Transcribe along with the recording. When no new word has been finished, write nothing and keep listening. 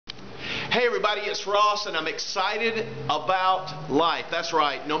Hey everybody, it's Ross and I'm excited about life. That's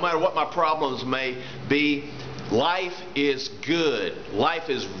right, no matter what my problems may be, life is good. Life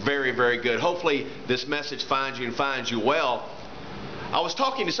is very, very good. Hopefully this message finds you and finds you well. I was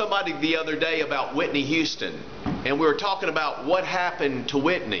talking to somebody the other day about Whitney Houston, and we were talking about what happened to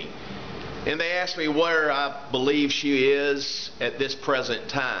Whitney. And they asked me where I believe she is at this present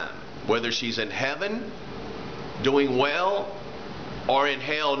time, whether she's in heaven doing well or in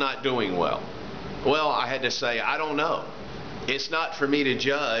hell not doing well. Well, I had to say, I don't know. It's not for me to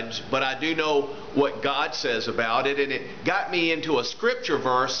judge, but I do know what God says about it, and it got me into a scripture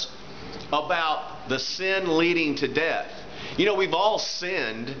verse about the sin leading to death. You know, we've all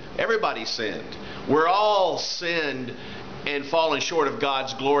sinned. Everybody sinned. We're all sinned and fallen short of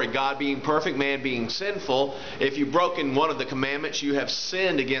God's glory. God being perfect, man being sinful. If you've broken one of the commandments, you have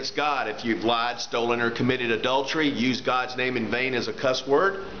sinned against God. If you've lied, stolen, or committed adultery, used God's name in vain as a cuss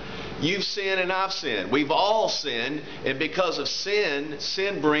word, you've sinned and I've sinned. We've all sinned, and because of sin,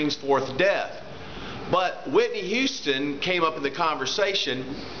 sin brings forth death. But Whitney Houston came up in the conversation,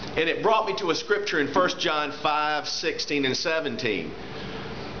 and it brought me to a scripture in 1 John 5:16 and 17.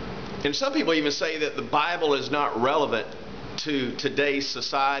 And some people even say that the Bible is not relevant to today's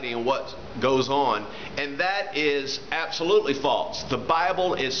society and what goes on, and that is absolutely false. The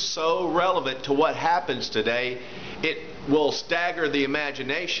Bible is so relevant to what happens today, it will stagger the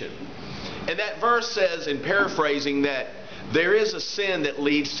imagination. And that verse says, in paraphrasing, that there is a sin that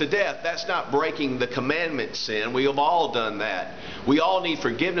leads to death. That's not breaking the commandment sin. We have all done that. We all need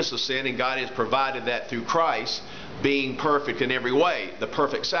forgiveness of sin, and God has provided that through Christ being perfect in every way, the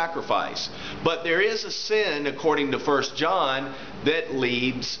perfect sacrifice. But there is a sin, according to 1 John, that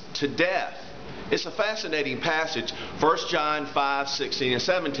leads to death. It's a fascinating passage, 1 John 5:16 and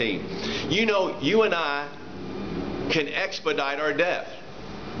 17. You know, you and I can expedite our death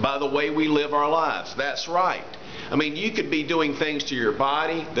by the way we live our lives. That's right. I mean, you could be doing things to your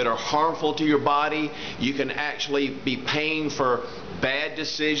body that are harmful to your body. You can actually be paying for bad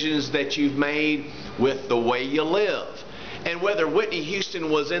decisions that you've made with the way you live. And whether Whitney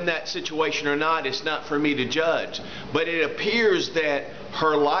Houston was in that situation or not, it's not for me to judge. But it appears that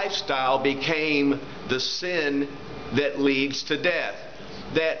her lifestyle became the sin that leads to death.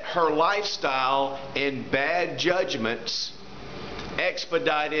 That her lifestyle and bad judgments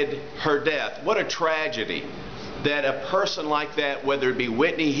expedited her death. What a tragedy that a person like that, whether it be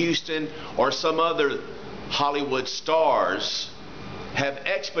Whitney Houston or some other Hollywood stars, have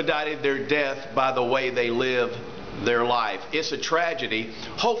expedited their death by the way they live their life. It's a tragedy.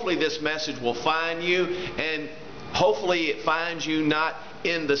 Hopefully this message will find you, and hopefully it finds you not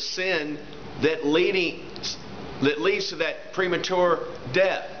in the sin that leads to that premature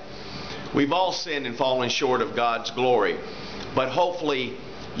death. We've all sinned and fallen short of God's glory, but hopefully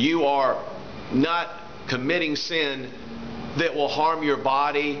you are not committing sin that will harm your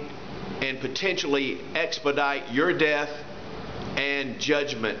body and potentially expedite your death and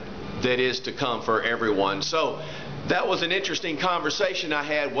judgment that is to come for everyone. So that was an interesting conversation I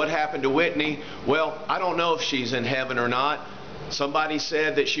had. What happened to Whitney? Well, I don't know if she's in heaven or not. Somebody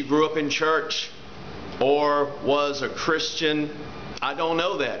said that she grew up in church or was a Christian. I don't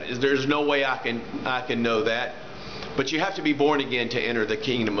know that. There's no way I can know that. But you have to be born again to enter the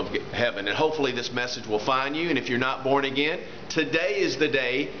kingdom of heaven. And hopefully this message will find you. And if you're not born again, today is the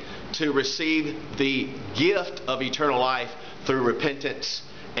day to receive the gift of eternal life through repentance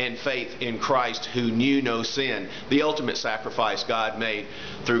and faith in Christ, who knew no sin, the ultimate sacrifice God made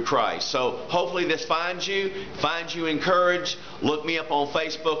through Christ. So hopefully this finds you encouraged. Look me up on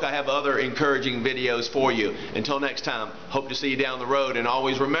Facebook. I have other encouraging videos for you. Until next time, hope to see you down the road. And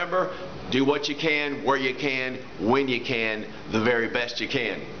always remember, do what you can, where you can, when you can, the very best you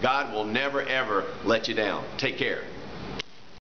can. God will never, ever let you down. Take care.